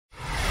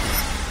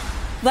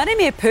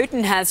Vladimir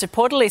Putin has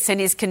reportedly sent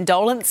his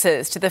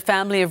condolences to the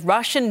family of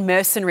Russian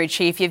mercenary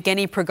chief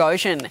Yevgeny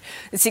Prigozhin.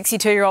 The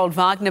 62-year-old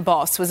Wagner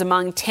boss was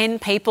among 10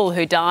 people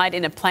who died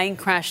in a plane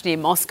crash near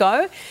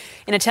Moscow.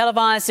 In a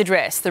televised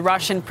address, the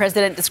Russian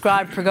president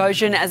described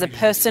Prigozhin as a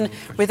person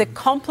with a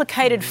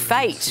complicated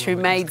fate who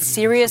made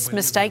serious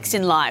mistakes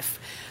in life.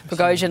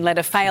 Prigozhin led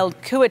a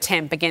failed coup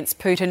attempt against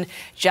Putin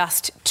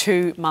just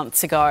 2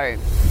 months ago.